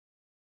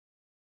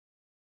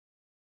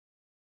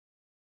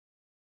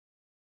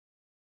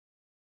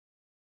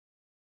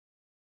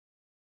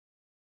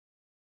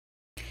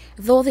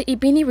Though the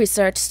Ebini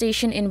Research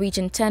Station in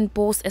Region 10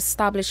 boasts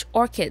established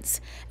orchids,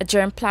 a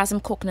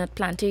germplasm coconut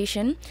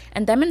plantation,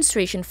 and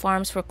demonstration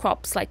farms for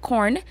crops like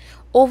corn,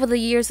 over the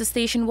years the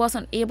station was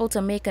unable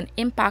to make an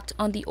impact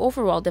on the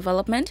overall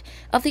development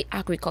of the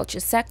agriculture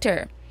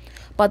sector.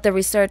 But the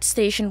research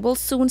station will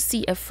soon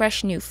see a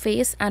fresh new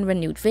face and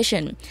renewed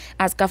vision,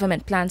 as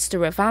government plans to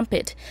revamp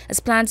it, as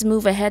plans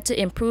move ahead to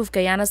improve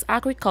Guyana's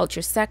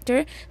agriculture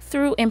sector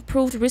through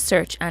improved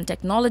research and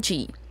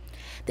technology.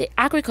 The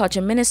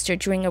Agriculture Minister,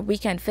 during a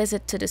weekend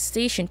visit to the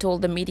station,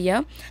 told the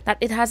media that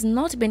it has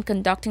not been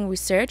conducting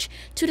research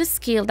to the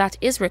scale that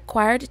is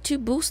required to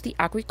boost the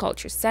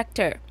agriculture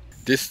sector.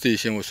 This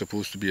station was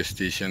supposed to be a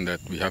station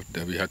that we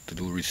had to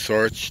do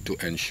research to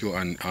ensure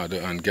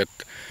and get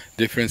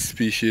different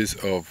species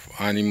of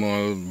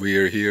animal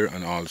we're here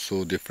and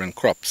also different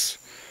crops.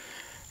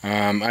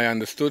 I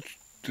understood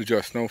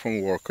just now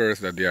from workers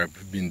that they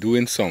have been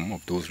doing some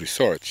of those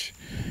research,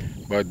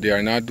 but they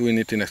are not doing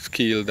it in a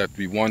scale that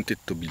we want it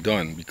to be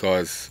done,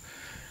 because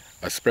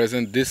as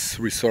present this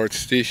research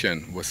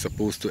station was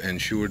supposed to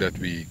ensure that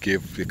we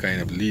give the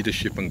kind of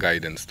leadership and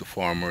guidance to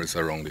farmers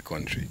around the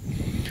country.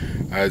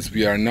 As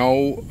we are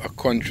now a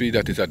country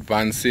that is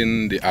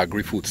advancing the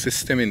agri-food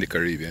system in the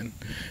Caribbean,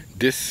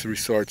 this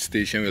research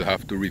station will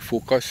have to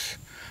refocus.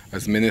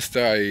 As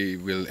Minister, I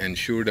will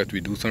ensure that we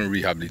do some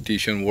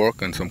rehabilitation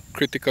work and some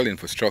critical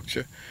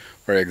infrastructure.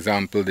 For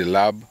example, the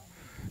lab,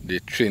 the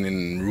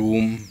training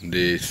room,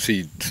 the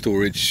seed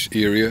storage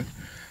area,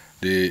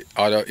 the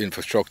other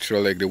infrastructure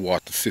like the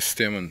water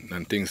system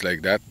and things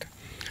like that.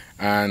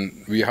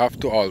 And we have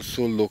to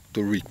also look to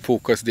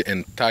refocus the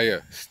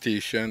entire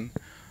station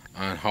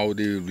and how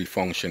they will be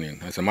functioning.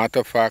 As a matter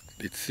of fact,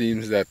 it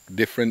seems that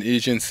different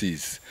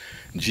agencies,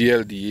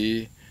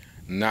 GLDA,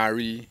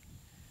 NARI,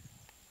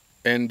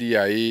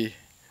 NDIA,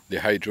 the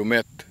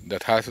Hydromet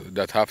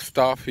that have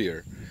staff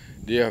here,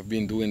 they have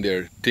been doing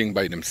their thing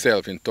by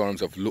themselves in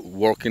terms of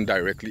working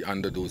directly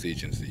under those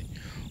agencies.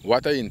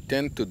 What I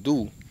intend to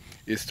do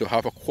is to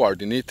have a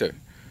coordinator,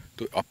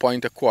 to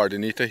appoint a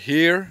coordinator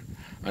here,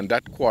 and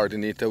that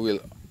coordinator will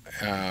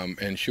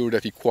ensure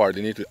that he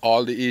coordinates with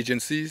all the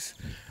agencies,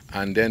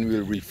 and then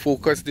we'll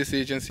refocus this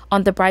agency.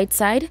 On the bright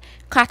side,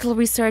 cattle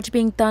research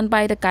being done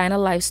by the Guyana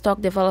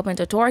Livestock Development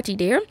Authority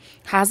there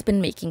has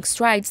been making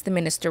strides, the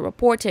minister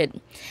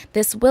reported.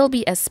 This will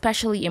be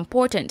especially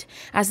important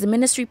as the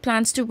ministry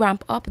plans to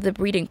ramp up the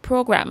breeding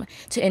program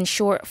to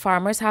ensure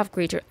farmers have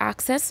greater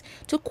access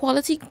to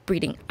quality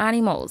breeding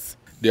animals.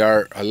 There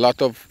are a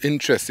lot of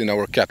interest in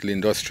our cattle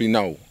industry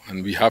now,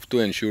 and we have to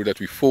ensure that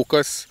we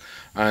focus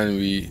and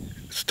we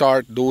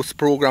start those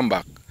programs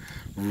back.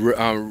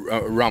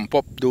 Ramp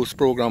up those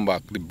programs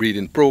back, the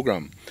breeding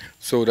program,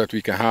 so that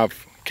we can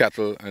have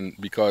cattle. And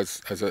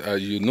because as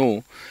you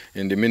know,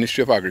 in the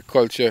Ministry of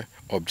Agriculture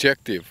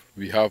objective,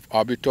 we have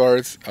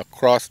abattoirs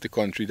across the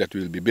country that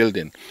we'll be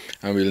building,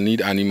 and we'll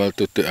need animals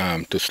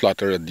to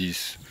slaughter at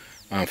these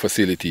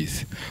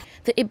facilities.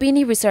 The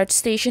Ebini Research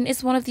Station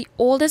is one of the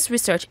oldest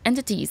research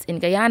entities in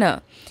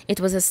Guyana. It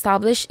was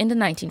established in the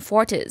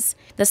 1940s.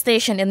 The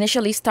station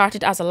initially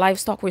started as a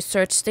livestock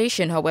research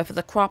station, however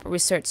the crop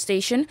research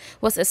station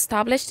was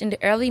established in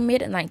the early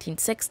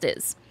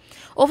mid-1960s.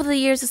 Over the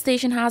years, the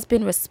station has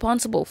been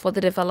responsible for the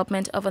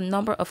development of a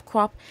number of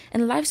crop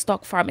and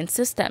livestock farming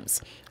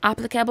systems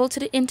applicable to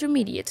the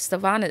intermediate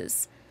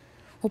savannas.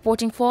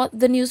 Reporting for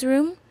the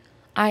newsroom,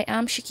 I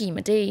am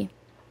Shakima Day.